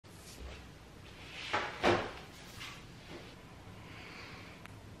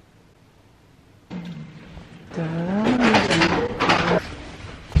Good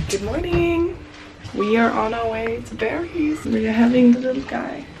morning. We are on our way to Barry's. We are having the little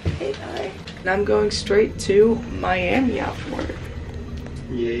guy. Hey guy. And I'm going straight to Miami after work.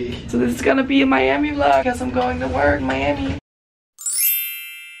 Yay. So this is gonna be a Miami vlog because I'm going to work in Miami.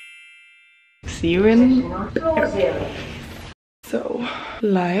 See you in. So,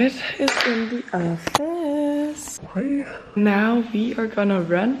 Light is in the office. Now we are gonna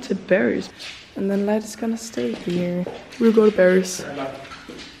run to Barry's. And then Light is gonna stay here. We'll go to Barry's.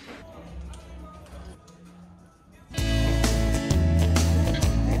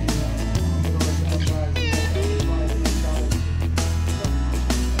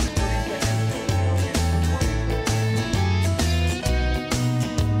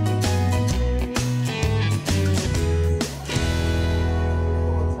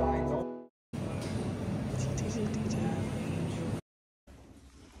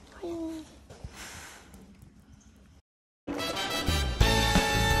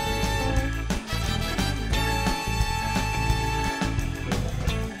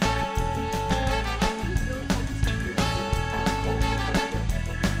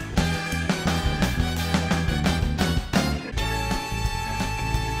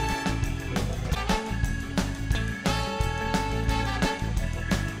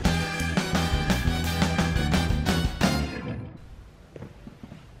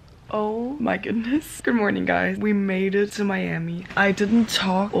 Oh my goodness. Good morning, guys. We made it to Miami. I didn't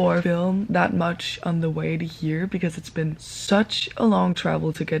talk or film that much on the way to here because it's been such a long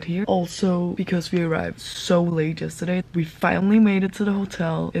travel to get here. Also because we arrived so late yesterday. We finally made it to the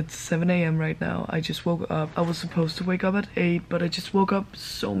hotel. It's 7 a.m. right now. I just woke up. I was supposed to wake up at 8, but I just woke up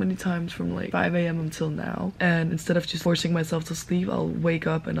so many times from like 5 a.m. until now. And instead of just forcing myself to sleep, I'll wake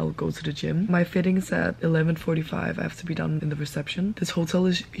up and I'll go to the gym. My fitting's at 11:45. I have to be done in the reception. This hotel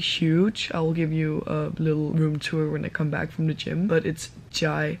is huge. I will give you a little room tour when I come back from the gym, but it's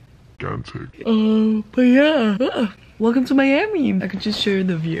gigantic. But yeah. Welcome to Miami. I could just show you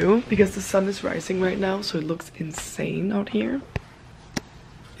the view because the sun is rising right now, so it looks insane out here.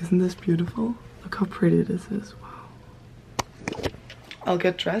 Isn't this beautiful? Look how pretty this is. Wow. I'll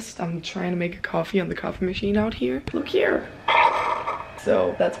get dressed. I'm trying to make a coffee on the coffee machine out here. Look here.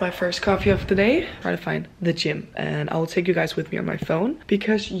 So that's my first coffee of the day. Try to find the gym, and I will take you guys with me on my phone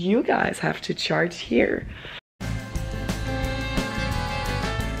because you guys have to charge here.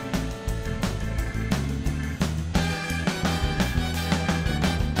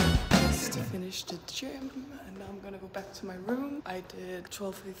 Just finished the gym and now I'm gonna go back to my room. I did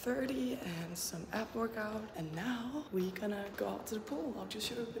 12:30 and some ab workout, and now we're gonna go out to the pool. I'll just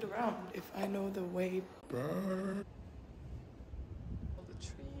show you a bit around if I know the way back.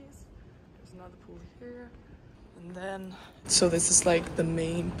 Another pool here, and then so this is like the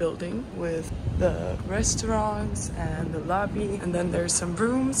main building with the restaurants and the lobby, and then there's some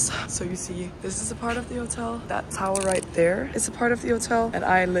rooms. So you see this is a part of the hotel, that tower right there is a part of the hotel, and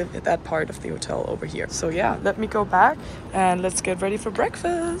I live at that part of the hotel over here. So yeah, let me go back and let's get ready for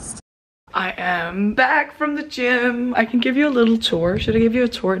breakfast. I am back from the gym. I can give you a little tour. Should I give you a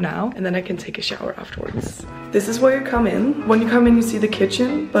tour now? And then I can take a shower afterwards. This is where you come in. When you come in, you see the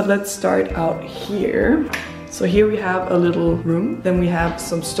kitchen, but let's start out here. So here we have a little room. Then we have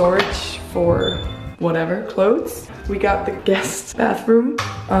some storage for whatever, clothes. We got the guest bathroom.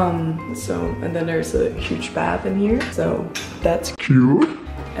 And then there's a huge bath in here. So that's cute.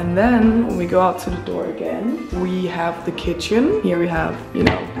 And then when we go out to the door again, we have the kitchen. Here we have, you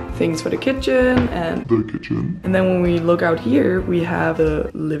know, things for the kitchen and the kitchen. And then when we look out here, we have the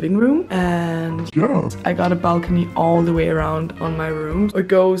living room. And yeah, I got a balcony all the way around on my room. It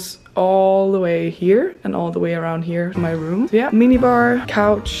goes all the way here and all the way around here to my room. So yeah, mini bar,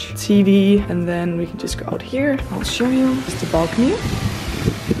 couch, TV, and then we can just go out here. I'll show you. This is the balcony.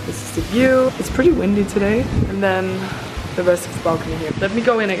 This is the view. It's pretty windy today. And then the rest of the balcony here. Let me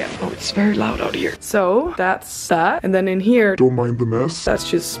go in again. Oh, it's very loud out here. So that's that. And then in here, don't mind the mess.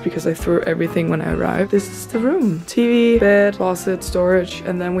 That's just because I threw everything when I arrived. This is the room. TV, bed, closet, storage.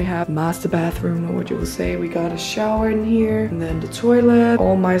 And then we have master bathroom, or what you will say. We got a shower in here. And then the toilet.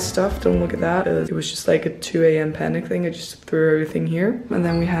 All my stuff. Don't look at that. It was just like a 2 a.m. panic thing. I just threw everything here. And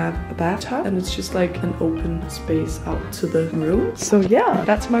then we have a bathtub. And it's just like an open space out to the room. So yeah,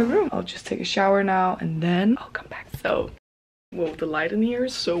 that's my room. I'll just take a shower now and then I'll come back. So whoa, the light in here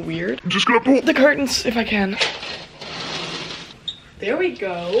is so weird. I'm just gonna pull the curtains if I can. There we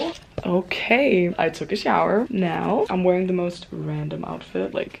go. Okay, I took a shower. Now I'm wearing the most random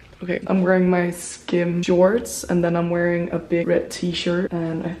outfit. Like, okay, I'm wearing my skim shorts and then I'm wearing a big red t-shirt,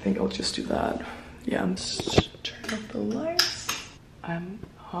 and I think I'll just do that. Yeah, I'm just turn off the lights. I'm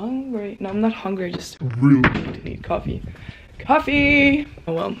hungry. No, I'm not hungry, I just really need coffee. Coffee!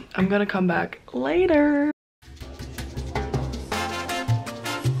 Oh well, I'm gonna come back later.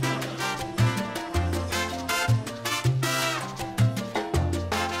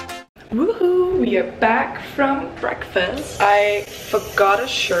 Woohoo! We are back from breakfast. I forgot a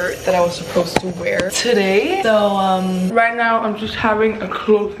shirt that I was supposed to wear today. So right now I'm just having a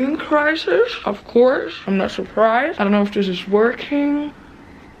clothing crisis. Of course, I'm not surprised. I don't know if this is working.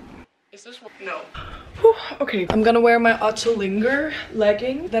 Is this one? No. Whew, okay, I'm gonna wear my Ottolinger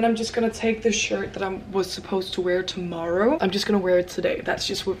legging. Then I'm just gonna take the shirt that I was supposed to wear tomorrow. I'm just gonna wear it today. That's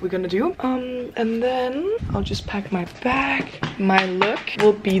just what we're gonna do. And then I'll just pack my bag. My look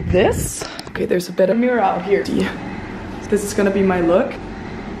will be this. Okay, there's a better mirror out here. This is gonna be my look.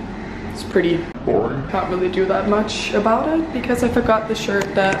 It's pretty boring. Can't really do that much about it because I forgot the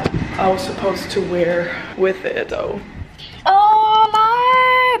shirt that I was supposed to wear with it though.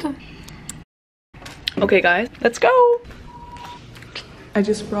 Oh, lied! Okay guys, let's go! I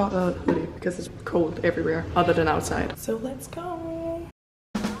just brought a hoodie because it's cold everywhere other than outside. So let's go!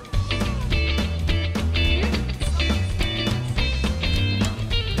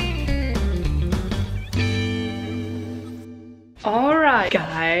 Alright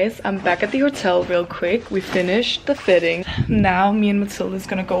guys, I'm back at the hotel real quick. We finished the fitting. Now me and Matilda is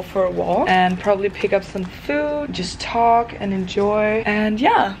gonna go for a walk and probably pick up some food, just talk and enjoy. And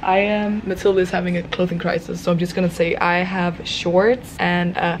yeah, Matilda is having a clothing crisis, so I'm just gonna say I have shorts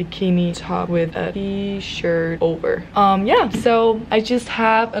and a bikini top with a t-shirt over. Yeah, so I just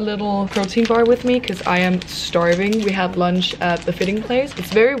have a little protein bar with me because I am starving. We had lunch at the fitting place.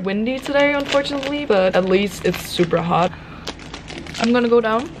 It's very windy today, unfortunately, but at least it's super hot. I'm gonna go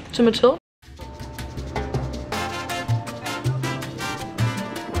down to Matilda.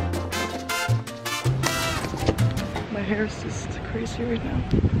 My hair is just crazy right now.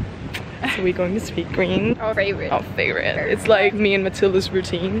 So we're going to Sweet Green. Our favorite. Our favorite. It's like me and Matilda's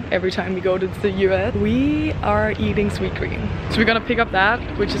routine. Every time we go to the US, we are eating Sweet Green. So we're gonna pick up that,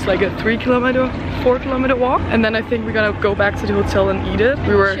 which is like a 4 kilometer walk. And then I think we're gonna go back to the hotel and eat it.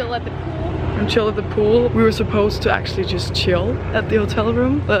 We were chill at the pool. Chill at the pool. We were supposed to actually just chill at the hotel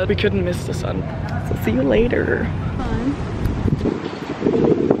room, but we couldn't miss the sun. So see you later. Fine.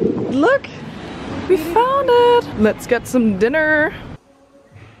 Look, we found it. Let's get some dinner.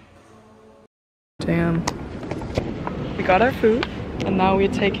 Damn. We got our food, and now we're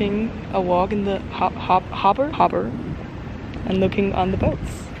taking a walk in the harbor and looking on the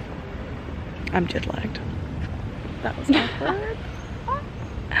boats. I'm jet lagged. That was awkward.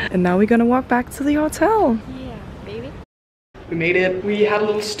 And now we're gonna walk back to the hotel. Yeah, baby. We made it. We had a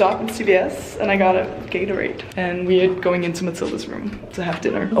little stop in CVS and I got a Gatorade. And we are going into Matilda's room to have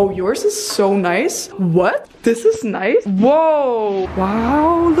dinner. Oh, yours is so nice. What? This is nice? Whoa.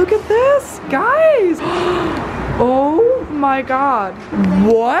 Wow, look at this. Guys. Oh my god.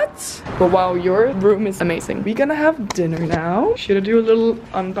 What? But wow, your room is amazing. We're gonna have dinner now. Should I do a little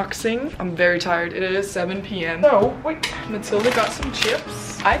unboxing? I'm very tired. It is 7 p.m. So, wait. Matilda got some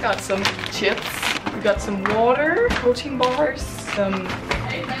chips. I got some chips. We got some water, protein bars, some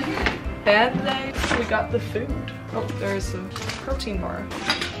band-aids. We got the food. Oh, there's a protein bar.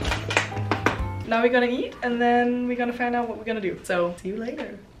 Now we're gonna eat and then we're gonna find out what we're gonna do. So, see you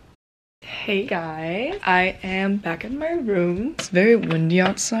later. Hey guys, I am back in my room. It's very windy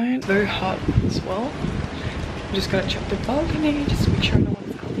outside, very hot as well. I'm just gonna check the balcony, just to make sure no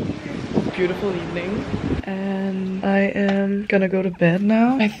one's out here. Beautiful evening. And I am gonna go to bed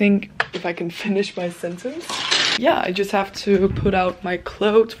now. I think if I can finish my sentence. Yeah, I just have to put out my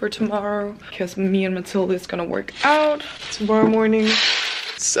clothes for tomorrow because me and Matilda is gonna work out tomorrow morning.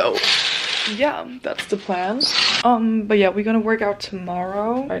 So yeah, that's the plan. But yeah, we're gonna work out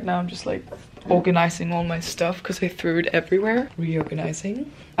tomorrow. Right now I'm just like organizing all my stuff because I threw it everywhere.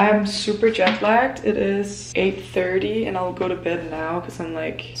 Reorganizing. I'm super jet lagged. It is 8:30 and I'll go to bed now because I'm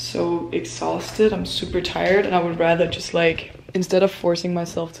like so exhausted. I'm super tired and I would rather just like, instead of forcing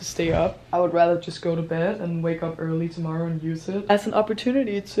myself to stay up, I would rather just go to bed and wake up early tomorrow and use it as an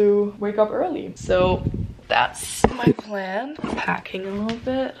opportunity to wake up early. So that's my plan. Packing a little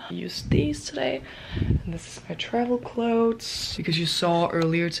bit. I used these today. And this is my travel clothes. Because you saw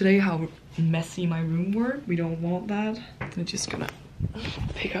earlier today how messy my room were. We don't want that. I'm just gonna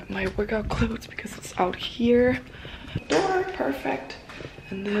pick up my workout clothes because it's out here. Door, perfect.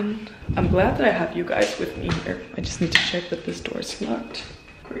 And then I'm glad that I have you guys with me here. I just need to check that this door is locked.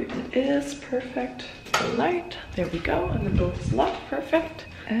 Great, it is perfect. The light, there we go. And the door is locked, perfect.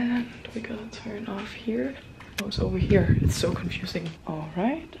 And we gotta turn off here. Oh, it's over here. It's so confusing. All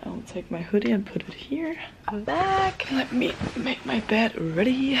right, I'll take my hoodie and put it here. I'm back. Let me make my bed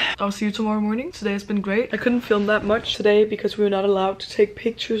ready. I'll see you tomorrow morning. Today has been great. I couldn't film that much today because we were not allowed to take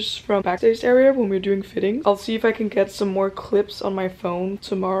pictures from backstage area when we were doing fitting. I'll see if I can get some more clips on my phone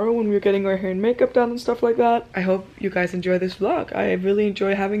tomorrow when we're getting our hair and makeup done and stuff like that. I hope you guys enjoy this vlog. I really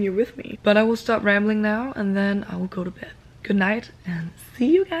enjoy having you with me. But I will stop rambling now and then I will go to bed. Good night and see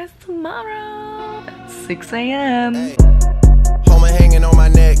you guys tomorrow at 6 a.m. Hey. Hanging on my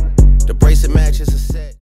neck, the bracelet matches a set.